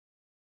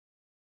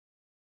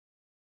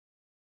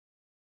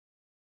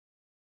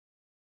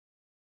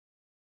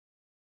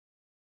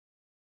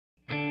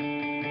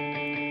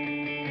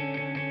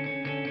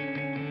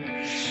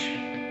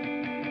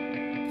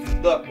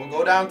Look, we'll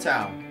go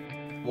downtown.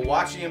 We'll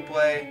watch Ian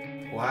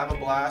play, we'll have a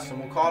blast, and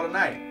we'll call it a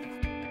night.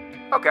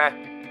 Okay,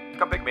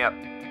 come pick me up.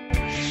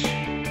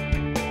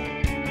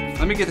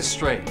 Let me get this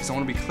straight, because I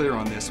want to be clear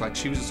on this, so I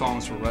choose the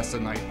songs for the rest of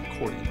the night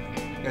accordingly.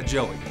 We got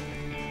Joey.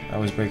 I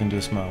always break into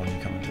a smile when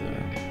you come into the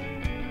room.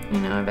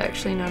 You know, I've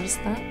actually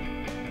noticed that.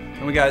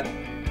 And we got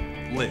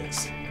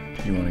Liz.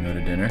 You want to go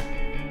to dinner?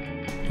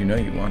 You know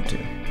you want to.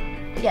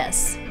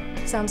 Yes,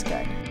 sounds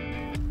good.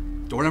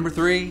 Door number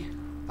 3,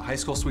 the high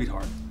school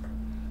sweetheart,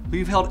 who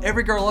you've held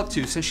every girl up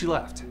to since she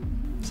left.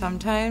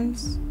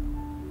 Sometimes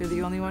you're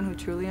the only one who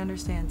truly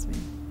understands me.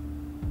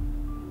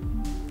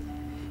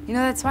 You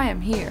know, that's why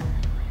I'm here.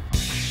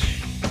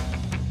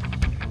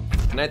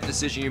 Tonight, the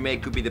decision you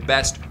make could be the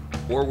best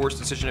or worst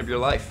decision of your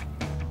life.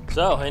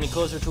 So, any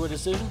closer to a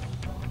decision?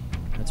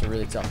 That's a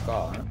really tough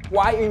call, huh?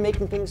 Why are you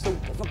making things so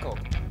difficult?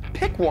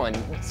 Pick one.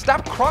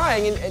 Stop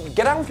crying and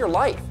get on with your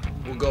life.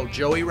 We'll go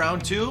Joey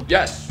round 2.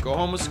 Yes. Go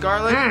home with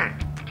Scarlett,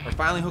 or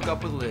finally hook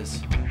up with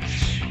Liz.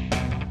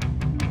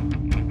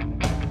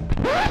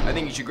 I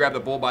think you should grab the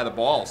bull by the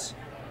balls.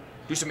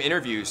 Do some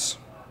interviews.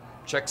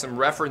 Check some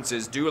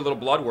references. Do a little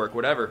blood work,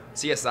 whatever.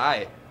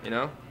 CSI, you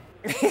know?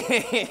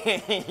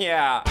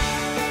 Yeah.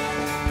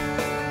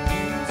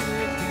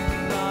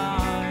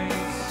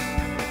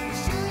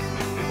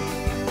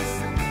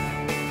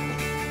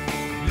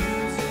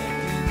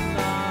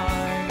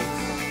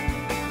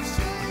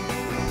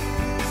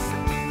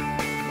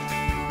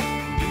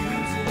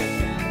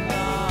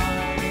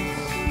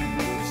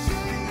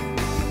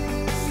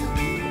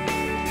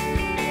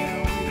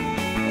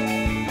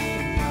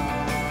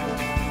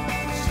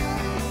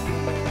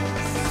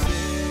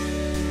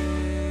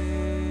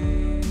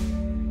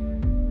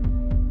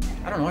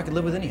 I don't know, I could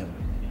live with any of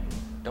them.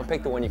 Don't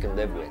pick the one you can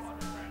live with.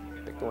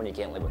 Pick the one you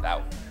can't live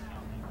without.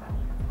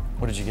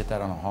 What, did you get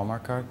that on a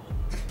Hallmark card?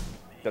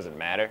 Doesn't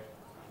matter.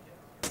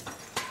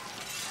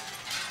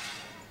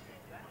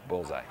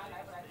 Bullseye.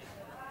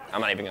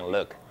 I'm not even gonna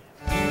look.